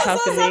 exactly what's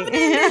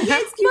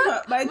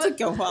happening. But it took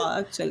a while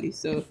actually.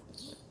 So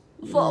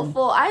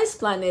for ice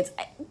planets,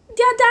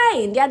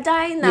 they're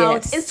dying out.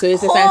 Yes, It's so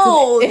it's a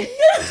cold.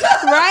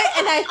 Right?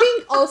 And I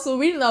think also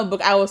reading that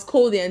book, I was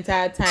cold the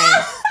entire time.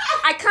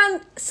 I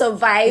can't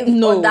survive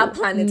No, on that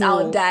planet. no.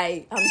 I'll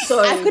die. I'm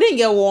sorry. I couldn't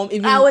get warm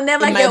even I will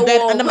never in my get bed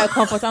warm. under my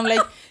comfort. I'm like,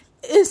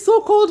 it's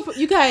so cold for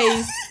you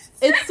guys.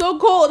 It's so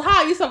cold.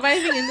 How are you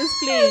surviving in this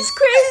place? It's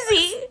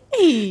crazy.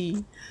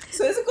 Hey.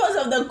 So it's because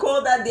of the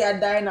cold that they are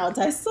dying out.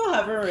 I still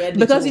haven't read it.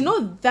 Because you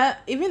know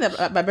that even the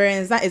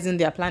barbarians, that isn't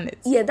their planet.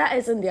 Yeah, that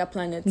isn't their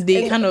planet.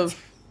 They And kind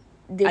of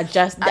they've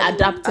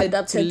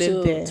adapted to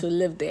live there. To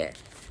live there.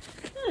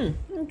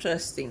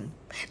 Interesting.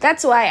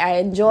 That's why I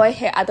enjoy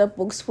her other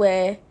books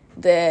where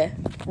the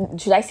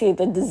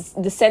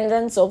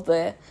descendants of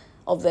the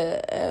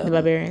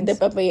barbarians. the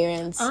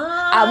barbarians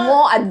are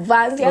more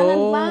advanced. They are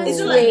advanced It's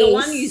like the ways.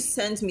 one you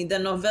sent me, the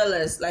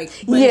novellas, like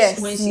When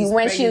she's or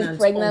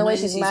pregnant, when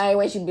she's married,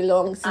 when she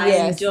belongs. I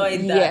Yes,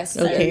 enjoyed that. Yes.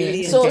 I Okay.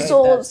 really So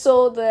enjoyed that.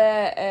 so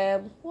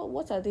the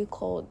what are they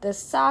called? The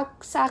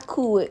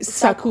Saku.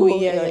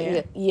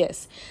 Yeah.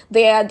 Yes,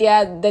 their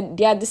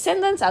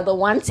descendants are the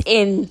ones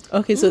in.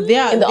 Okay, so they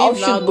are In the they've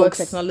offshoot now got books.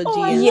 technology.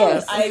 Oh, and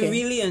Yes. stuff. I Okay.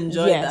 really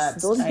enjoyed Yes,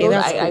 that. those Okay,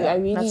 that's I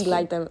cool. really That's cool.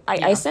 like them.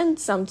 I sent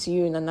some to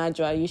you in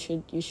Anadra. You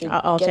should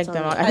I'll get check some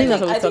them of out. them. I think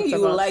that's what we I think talked you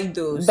will about. like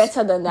those.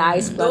 Better than the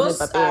Ice Planet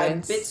Those are a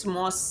Barbarians. bit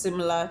more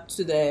similar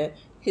to the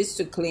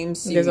Histoclaim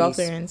series. There's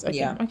Arthurians. Okay.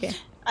 Yeah. Okay.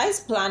 Ice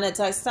Planet,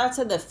 I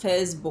started the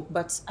first book,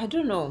 but I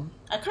don't know.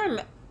 I can't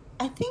remember.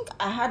 I think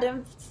I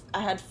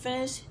had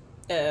finished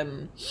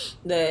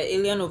the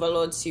Alien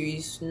Overlord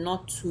series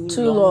not too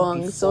long.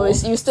 before.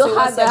 So you still So it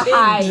had was the a bit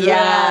high. dry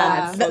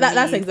Yeah, for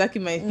that's me.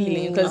 exactly my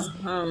feeling because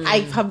I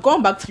have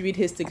gone back to read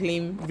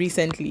Histoclaim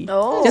recently,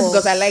 Oh. just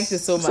because I liked it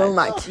so much. So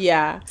much.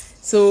 Yeah.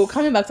 So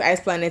coming back to Ice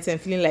Planet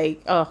and feeling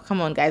like, oh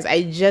come on guys,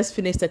 I just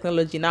finished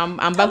technology. Now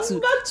I'm back to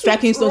back to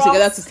striking stones rocks.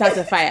 together to start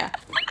a fire.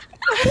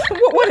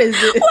 what is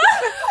it?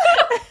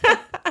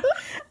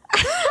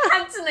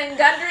 Hunting and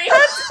gathering.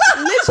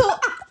 Literal.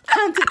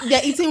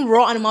 They're eating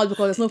raw animals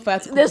because there's no fire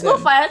to cook There's no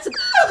them. fire to.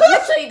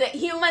 Literally, the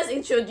humans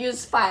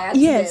introduced fire. To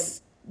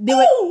Yes, they were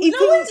Now eating.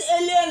 which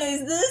alien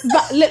is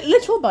this?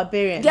 Literal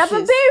barbarians. them. They're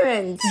She's-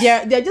 barbarians.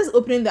 They're just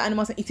opening the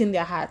animals and eating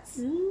their hearts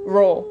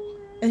raw.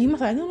 And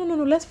humans are like, no,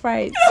 let's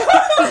fry it.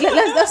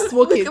 let's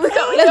smoke it.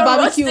 Let's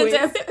barbecue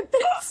it.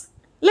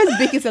 Let's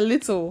bake it a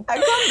little. I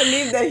can't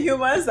believe that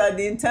humans are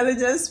the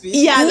intelligent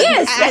species. Yeah,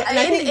 Yes,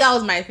 I think that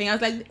was my thing. I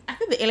was like, I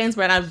think the aliens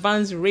were an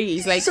advanced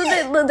race. Like, So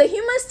the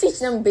humans teach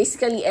them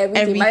basically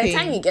everything. By the Everything.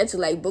 time you get to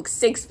like book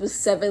 6 to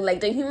 7, like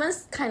the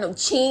humans kind of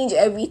change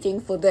everything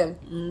for them.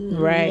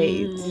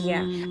 right.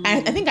 Yeah. And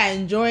I think I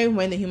enjoy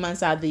when the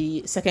humans are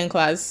the second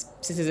class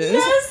citizens.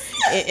 Yes.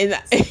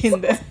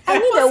 In the, I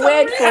need a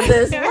word for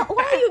this.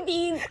 Why are you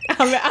being?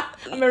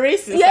 I'm a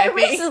racist. Yeah, I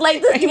think. racist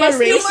like the Human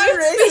race.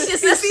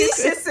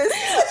 species.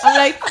 I'm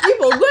like,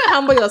 people, go and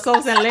humble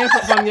yourselves and learn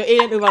from your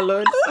alien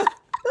overlords.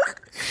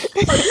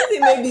 I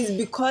think maybe it's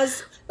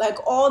because like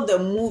all the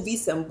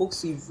movies and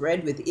books we've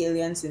read with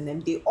aliens in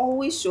them, they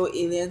always show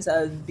aliens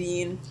as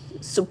being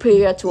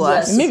Superior to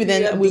us. yes, Maybe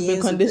then superior we've been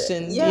beings.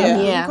 conditioned. Yeah, Yeah.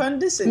 we've Yeah. been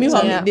conditioned.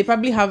 Meanwhile, Yeah. they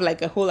probably have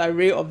like a whole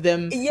array of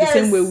them Yes, the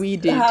same way we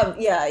did.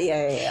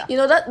 Yeah. You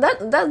know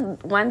that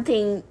one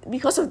thing,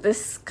 because of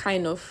this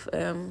kind of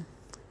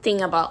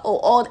thing about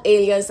all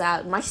aliens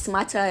are much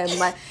smarter and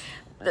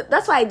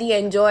that's why I did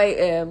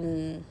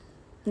enjoy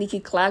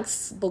Nikki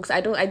Clark's books. I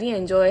didn't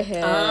enjoy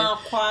her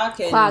Quark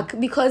and Quark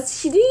because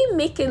she didn't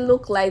make it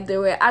look like there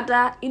were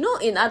other, in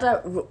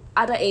other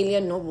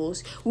alien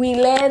novels we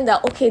learn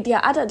that okay, there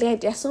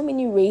are so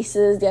many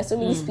races, there are so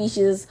many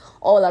species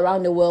all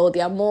around the world.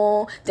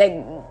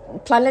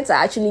 Planets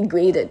are actually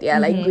graded. They are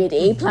like grade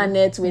A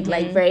planets with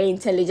like very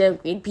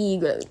intelligent, grade B,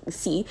 grade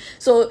C.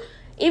 So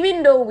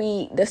even though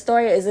the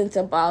story isn't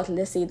about,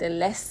 let's say, the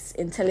less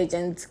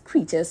intelligent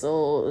creatures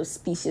or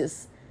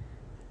species,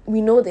 we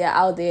know they're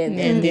out there and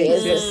they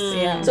exist.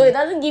 Yeah. So it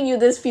doesn't give you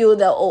this feel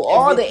that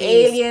all the Everything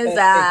is aliens perfect.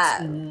 are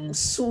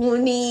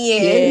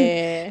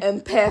swoony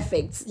and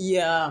perfect.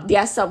 yeah. There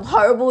are some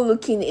horrible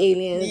looking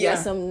aliens. There Yeah.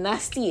 are some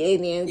nasty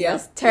aliens. Yeah.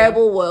 There's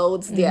terrible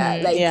worlds. There are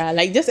like Yeah,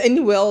 like just any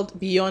world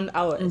beyond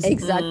ours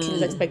exactly.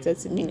 is expected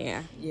to be.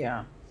 Yeah.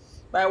 Yeah.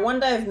 But I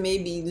wonder if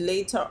maybe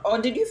later, or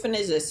did you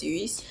finish the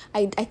series?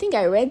 I think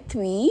I read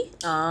 3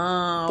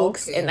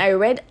 books okay. and I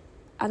read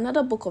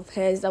another book of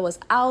hers that was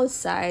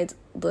outside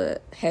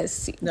the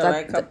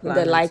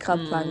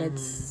Laika Planet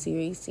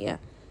series. Yeah.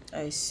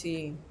 I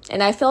see.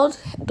 And I felt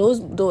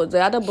the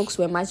other books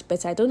were much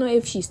better. I don't know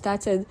if she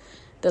started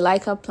the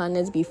Laika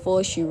Planet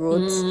before she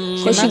wrote,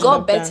 because she must got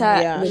have done,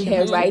 better yeah, with she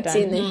her must have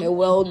writing done. and her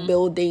world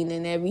building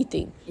and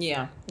everything.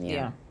 Yeah.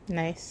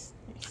 Nice.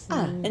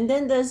 And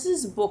then there's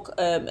this book,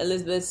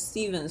 Elizabeth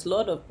Stevens,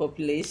 Lord of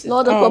Population.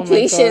 Lord of Oh my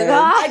Population.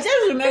 God. I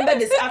just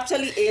remembered it's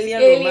actually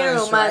alien, Alien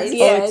romance, right?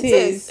 Yeah, Oh, it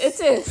is. It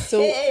is. So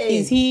Hey.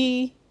 is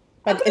he?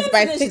 But I it's couldn't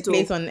by finish take it all.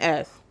 place on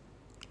Earth,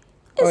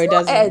 It's or it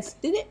not doesn't. Earth.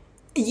 Did it?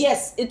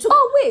 Yes, it took.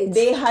 Oh, wait.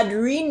 They had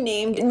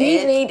renamed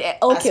Remade. Earth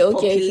Okay. as Okay.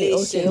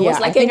 population. It Yeah, was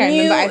like I think a I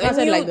new. remember. I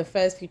started a like new- the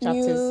first few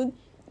chapters. new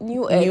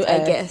New Earth, I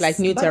guess. like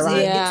New But Terrain.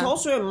 Yeah. it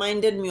also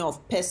reminded me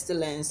of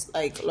Pestilence,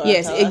 like Laura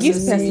Yes, it gives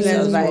Callas'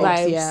 Pestilence season vibes.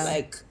 vibes. Yeah,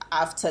 like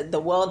after the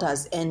world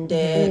has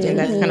ended, and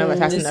that's kind of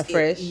attacking this-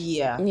 afresh.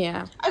 Yeah,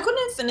 Yeah. I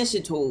couldn't finish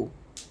it all.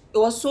 It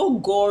was so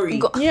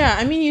gory. Yeah,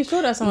 I mean, you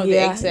showed us some of the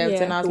Yeah, excerpts,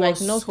 yeah. and I was It like,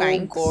 was no so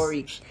thanks.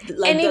 gory.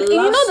 Like And the you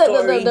know last that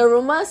story. the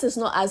romance is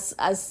not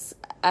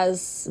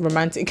as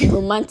Romantic.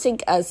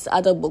 romantic as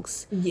other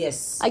books.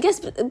 Yes. I guess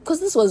because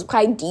this was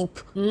quite deep.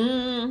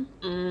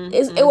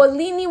 It was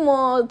leaning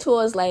more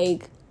towards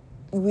like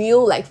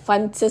real like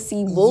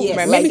fantasy book. Yes.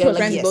 Right, Like, maybe she was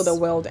like, trying to yes. build a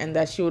world, and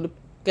that she would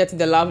get to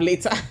the love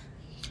later.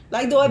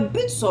 Like there were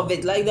bits of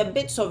it, like the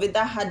bits of it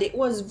that had it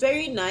was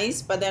very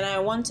nice, but then I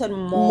wanted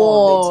more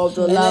More of of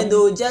the it. And love. then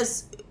they'll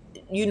just,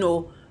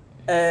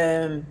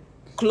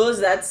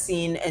 close that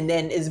scene, and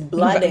then it's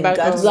blood and Back-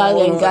 guts, blood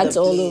all and over guts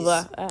the all place.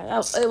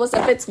 over. It was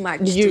a bit much.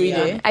 Did you read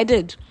yeah. it? I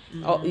did.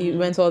 Oh, you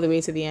went all the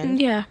way to the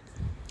end. Yeah.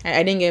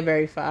 I didn't get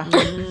very far.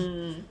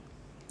 I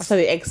saw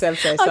the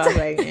excerpts, so I was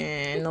like,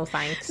 no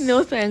thanks.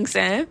 No thanks,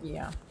 eh?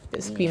 Yeah.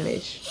 It's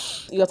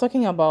squeamish. You're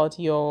talking about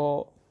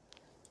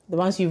the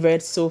ones you've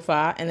read so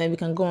far, and then we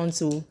can go on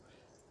to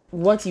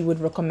what you would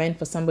recommend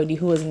for somebody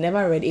who has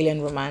never read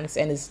alien romance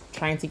and is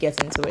trying to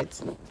get into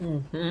it.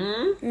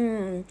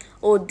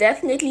 Will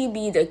definitely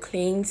be the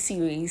Clean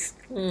series.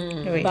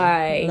 Wait,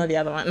 By- not the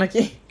other one.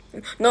 Okay.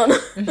 No.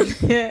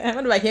 Yeah,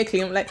 what do I hear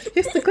claim? I'm like,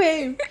 it's the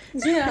claim.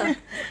 Yeah.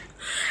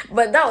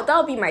 But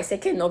that'll be my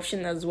second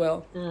option as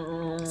well.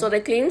 So the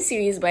Claim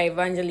series by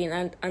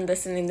Evangeline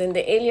Anderson, and then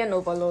the Alien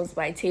Overlords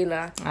by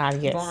Taylor Ah,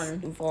 yes.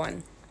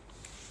 Vaughan.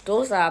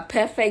 Those are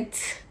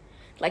perfect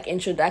like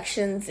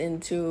introductions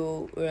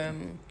into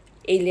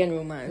alien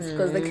romance,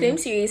 because the Claim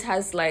series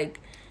has like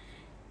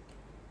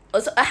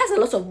also it has a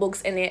lot of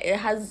books, and it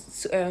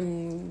has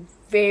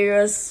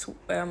various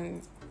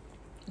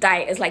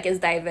it's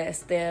diverse.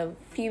 The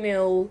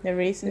female The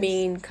races.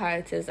 main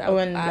characters are, Oh,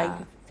 and are- like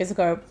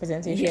physical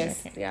representation. yes,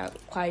 Okay. they are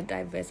quite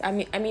diverse. I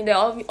mean they're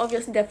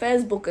obviously the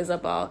first book is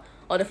about,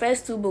 or the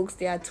first two books,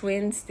 they are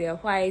twins, they are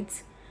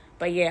white,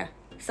 but yeah,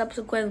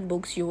 subsequent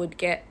books you would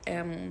get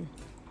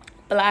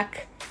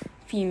black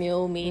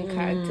female main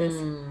characters.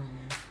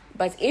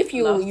 But if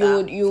Love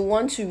that. you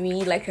want to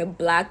read like a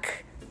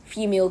black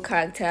female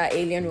character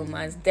alien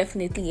romance,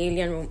 definitely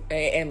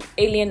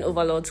Alien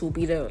Overlords will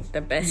be the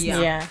best.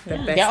 Yeah. The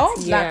best. They're all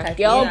black. Yeah, I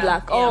they're all Yeah.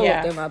 black. All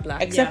Yeah. of them are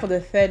black. Except Yeah. for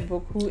the third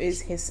book, who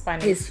is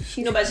Hispanic. She's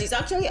No, but she's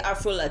actually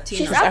Afro-Latina.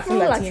 She's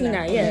Afro-Latina.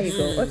 Afro-Latina, Oh, yes. there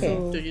you go. Okay.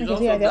 So she's Okay,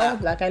 also yeah, they're all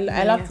black. black.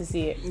 I love to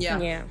see it.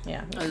 Yeah.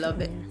 yeah. I love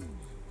it.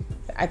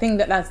 I think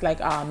that's like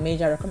our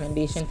major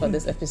recommendation for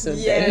this episode.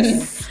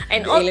 Yes.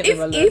 And The Alien if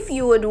Overlords.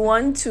 you would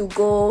want to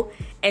go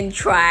and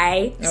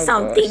try Oh, God.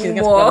 something She's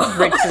gonna more put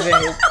bricks in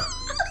it.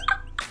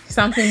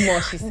 Something more,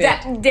 she said.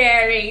 that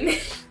daring,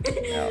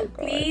 Oh, God.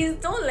 please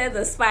don't let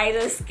the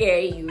spiders scare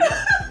you,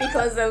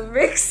 because the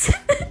bricks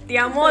they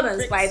are more than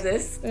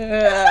spiders,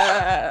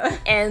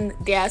 and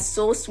they are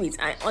so sweet.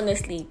 I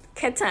honestly,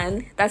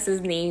 Ketan, that's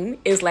his name,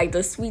 is like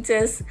the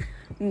sweetest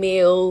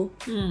male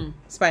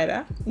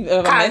Spider. You've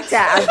ever met?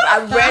 character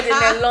I've read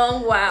in a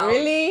long while.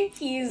 Really?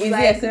 He's Is he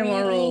like a Cinnamon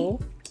really,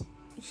 roll?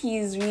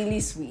 he's really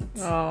sweet.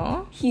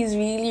 Oh. He's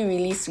really,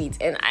 really sweet.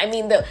 And I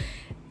mean, the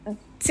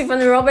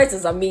Tiffany Roberts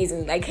is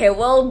amazing. Like, her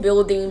world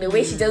building, the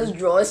way she just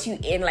draws you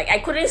in. Like, I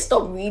couldn't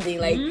stop reading.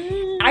 Like,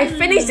 I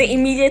finished it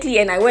immediately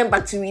and I went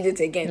back to read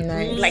it again.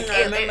 Nice. Like,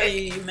 I remember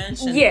you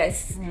mentioned.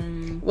 yes.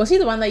 Was she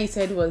the one that you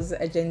said was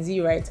a Gen Z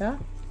writer?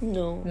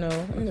 No. No.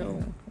 Okay,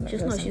 No.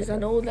 She's that's not. She's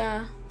an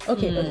older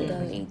Okay, older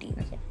okay. lady.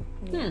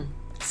 Okay.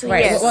 So,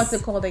 Right. yes. What's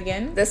it called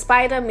again? The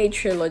Spider-Maid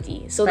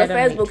trilogy. So, the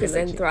Spider-Maid first book is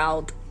trilogy.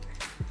 Enthralled.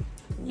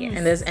 Yes.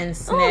 And there's Oh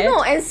Ensnared.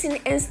 no,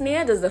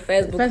 Ensnared is the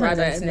first book, first one's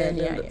rather, and then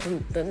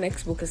Ensnared, the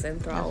next book is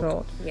Enthralled.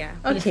 Enthralled. Yeah.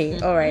 Okay,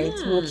 all right.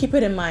 We'll keep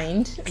it in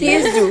mind.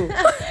 Please do.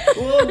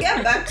 We'll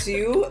get back to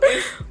you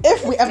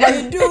If we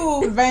ever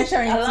do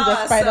venture into allow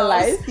the spider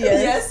ourselves- life,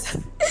 yes.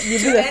 You'll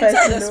be to the first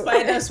enter to the know.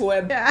 spider's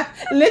web. Yeah,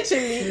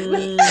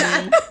 literally.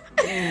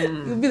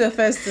 You'll be the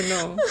first to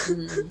know.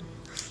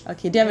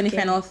 Okay, do you have any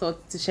final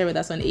thoughts to share with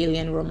us on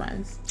alien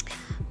romance?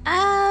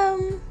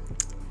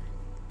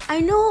 I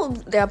know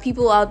there are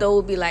people out there who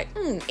will be like,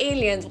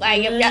 aliens.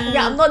 Like,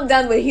 I'm not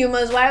done with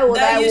humans. Why would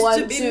That I used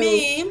want to be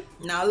me.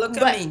 Now look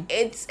But at me.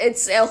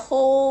 it's a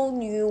whole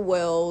new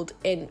world,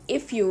 and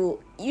if you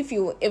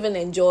even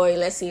enjoy,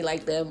 let's say,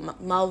 like the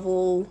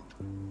Marvel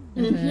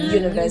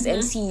universe,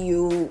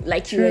 MCU,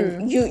 like you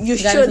Guardians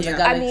should. of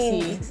the I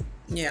mean, Galaxy.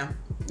 Yeah.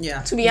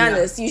 Yeah. to be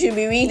honest, you should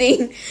be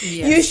reading.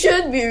 Yes. You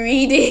should be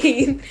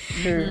reading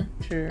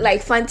True.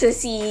 like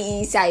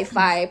fantasy,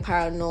 sci-fi,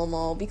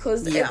 paranormal,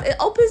 because Yeah. it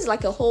opens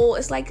like a whole.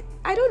 It's like,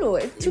 I don't know.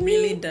 To It me,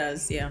 really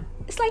does. Yeah.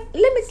 it's like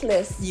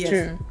limitless. Yes.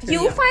 True.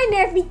 You'll Yeah. find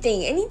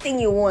everything, anything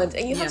you want,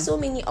 and you Yeah. have so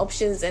many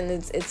options, and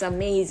it's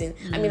amazing.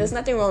 I mean, there's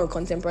nothing wrong with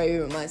contemporary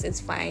romance.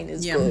 It's fine.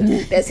 It's Yeah.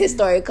 good. There's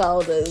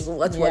historical. There's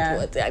what.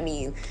 Yeah. I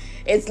mean,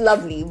 it's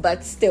lovely,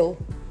 but still,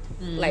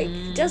 like,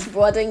 just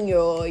broaden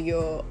your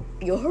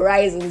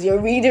horizons, your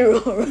reading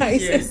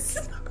horizons.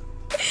 Yes.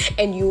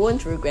 and you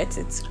won't regret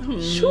it.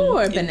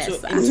 Sure,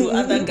 Vanessa. Into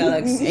other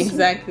galaxies.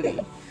 Exactly.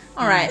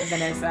 All right,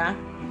 Vanessa.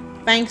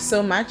 Thanks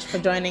so much for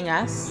joining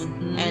us,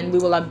 and we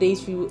will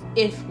update you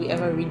if we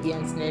ever read the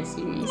Internet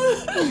series.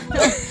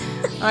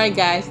 All right,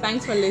 guys.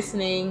 Thanks for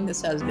listening.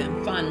 This has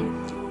been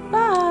fun.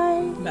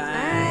 Bye.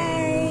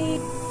 Bye.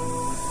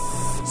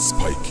 Bye.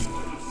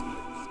 Spiky.